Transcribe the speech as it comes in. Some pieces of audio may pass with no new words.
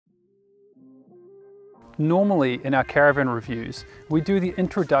Normally in our caravan reviews, we do the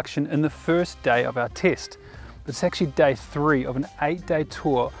introduction in the first day of our test. But it's actually day 3 of an 8-day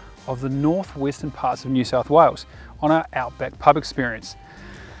tour of the northwestern parts of New South Wales on our outback pub experience.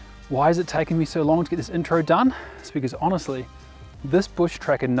 Why is it taking me so long to get this intro done? It's because honestly, this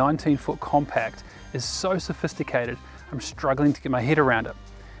Bushtracker 19-foot compact is so sophisticated, I'm struggling to get my head around it.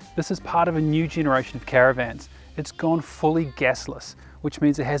 This is part of a new generation of caravans. It's gone fully gasless, which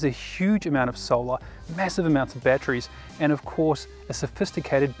means it has a huge amount of solar, massive amounts of batteries, and of course, a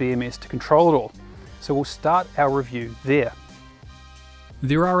sophisticated BMS to control it all. So we'll start our review there.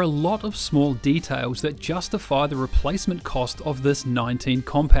 There are a lot of small details that justify the replacement cost of this 19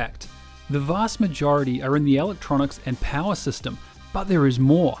 compact. The vast majority are in the electronics and power system, but there is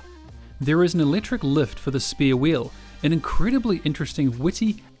more. There is an electric lift for the spare wheel, an incredibly interesting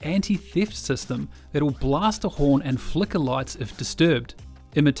witty anti-theft system that will blast a horn and flicker lights if disturbed,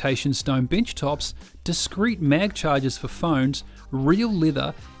 imitation stone bench tops, discrete mag chargers for phones, real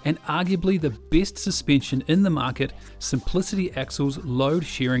leather, and arguably the best suspension in the market, Simplicity Axle's load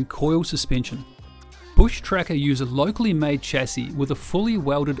sharing coil suspension. Bushtracker use a locally made chassis with a fully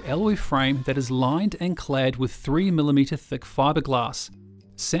welded alloy frame that is lined and clad with 3mm thick fiberglass.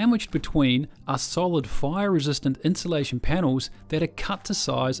 Sandwiched between are solid fire-resistant insulation panels that are cut to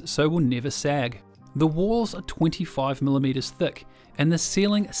size so will never sag. The walls are 25mm thick and the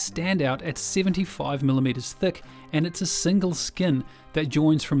ceiling stand out at 75mm thick, and it's a single skin that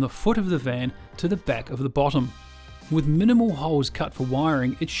joins from the foot of the van to the back of the bottom. With minimal holes cut for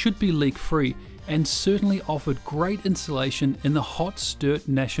wiring, it should be leak-free and certainly offered great insulation in the hot Sturt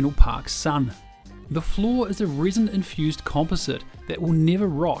National Park sun. The floor is a resin-infused composite that will never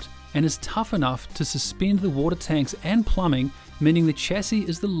rot and is tough enough to suspend the water tanks and plumbing, meaning the chassis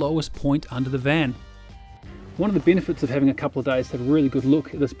is the lowest point under the van. One of the benefits of having a couple of days to have a really good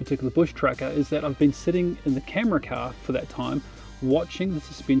look at this particular Bushtracker is that I've been sitting in the camera car for that time watching the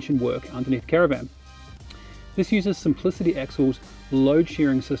suspension work underneath the caravan. This uses Simplicity Axle's load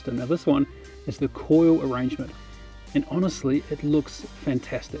sharing system. Now this one is the coil arrangement. And honestly, it looks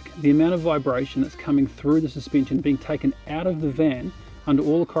fantastic. The amount of vibration that's coming through the suspension being taken out of the van under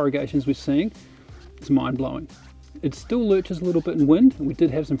all the corrugations we're seeing is mind-blowing. It still lurches a little bit in wind, and we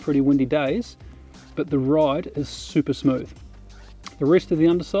did have some pretty windy days, but the ride is super smooth. The rest of the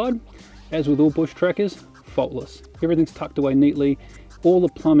underside, as with all Bushtrackers, faultless. Everything's tucked away neatly. All the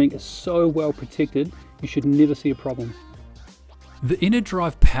plumbing is so well protected, you should never see a problem. The inner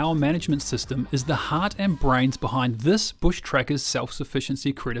drive power management system is the heart and brains behind this Bushtracker's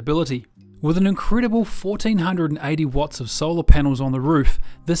self-sufficiency credibility. With an incredible 1480 watts of solar panels on the roof,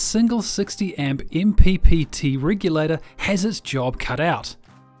 the single 60 amp MPPT regulator has its job cut out.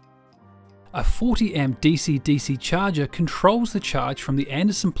 A 40 amp DC-DC charger controls the charge from the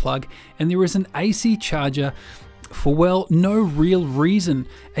Anderson plug, and there is an AC charger for, well, no real reason,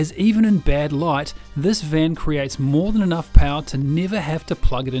 as even in bad light, this van creates more than enough power to never have to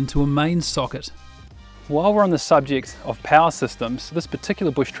plug it into a main socket. While we're on the subject of power systems, this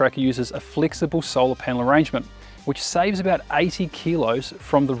particular Bushtracker uses a flexible solar panel arrangement, which saves about 80 kilos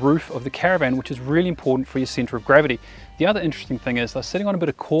from the roof of the caravan, which is really important for your center of gravity. The other interesting thing is they're sitting on a bit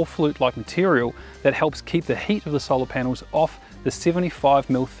of core flute-like material that helps keep the heat of the solar panels off the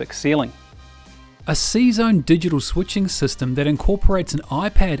 75mm thick ceiling. A C-Zone digital switching system that incorporates an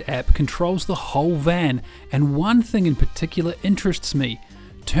iPad app controls the whole van, and one thing in particular interests me: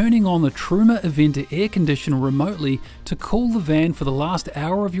 turning on the Truma Eventer air conditioner remotely to cool the van for the last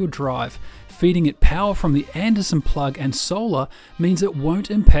hour of your drive. Feeding it power from the Anderson plug and solar means it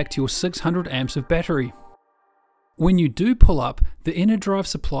won't impact your 600 amps of battery. When you do pull up, the inner drive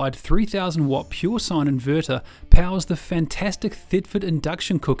supplied 3000 watt pure sine inverter powers the fantastic Thetford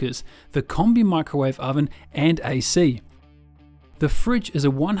induction cookers, the combi microwave oven, and AC. The fridge is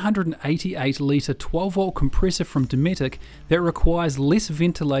a 188 litre 12 volt compressor from Dometic that requires less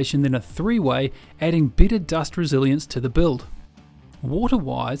ventilation than a 3-way, adding better dust resilience to the build.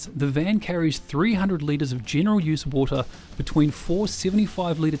 Water-wise, the van carries 300 litres of general use water between 4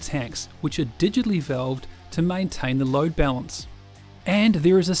 75 litre tanks, which are digitally valved to maintain the load balance. And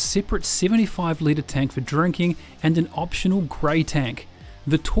there is a separate 75 litre tank for drinking and an optional grey tank.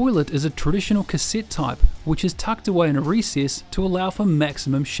 The toilet is a traditional cassette type, which is tucked away in a recess to allow for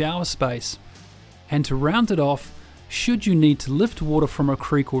maximum shower space. And to round it off, should you need to lift water from a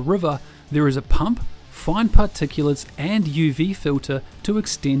creek or river, there is a pump, fine particulates and UV filter to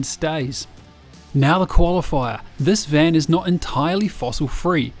extend stays. Now the qualifier: this van is not entirely fossil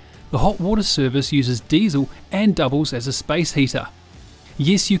free. The hot water service uses diesel and doubles as a space heater.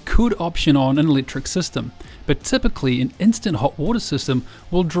 Yes, you could option on an electric system, but typically an instant hot water system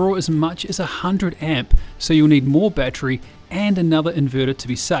will draw as much as 100 amp, so you'll need more battery and another inverter to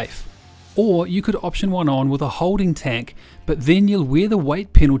be safe. Or you could option one on with a holding tank, but then you'll wear the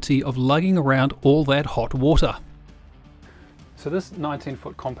weight penalty of lugging around all that hot water. So this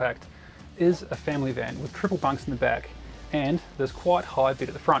 19-foot compact is a family van with triple bunks in the back and this quite high bed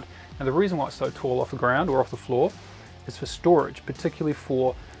at the front. Now the reason why it's so tall off the ground or off the floor is for storage, particularly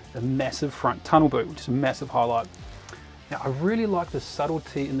for the massive front tunnel boot, which is a massive highlight. Now I really like the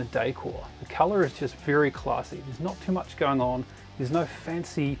subtlety in the decor. The colour is just very classy. There's not too much going on. There's no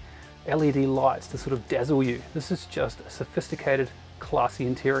fancy LED lights to sort of dazzle you. This is just a sophisticated, classy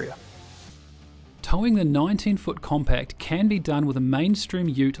interior. Towing the 19-foot compact can be done with a mainstream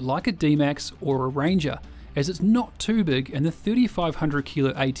ute like a D-Max or a Ranger, as it's not too big and the 3,500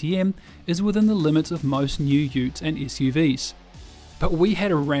 kilo ATM is within the limits of most new utes and SUVs. But we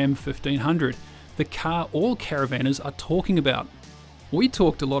had a Ram 1500, the car all caravanners are talking about. We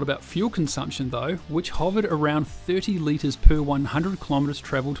talked a lot about fuel consumption though, which hovered around 30 litres per 100 kilometres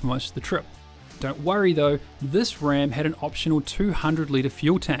travelled for most of the trip. Don't worry though, this Ram had an optional 200 litre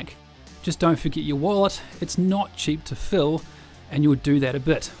fuel tank. Just don't forget your wallet, it's not cheap to fill, and you'll do that a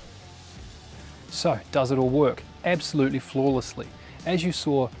bit. So, does it all work? Absolutely flawlessly. As you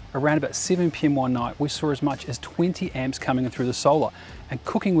saw, around about 7 PM one night, we saw as much as 20 amps coming in through the solar, and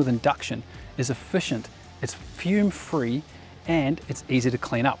cooking with induction is efficient, it's fume-free, and it's easy to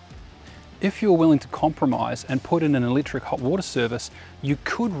clean up. If you're willing to compromise and put in an electric hot water service, you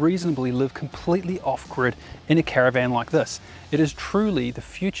could reasonably live completely off-grid in a caravan like this. It is truly the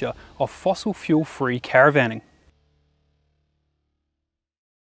future of fossil fuel-free caravanning.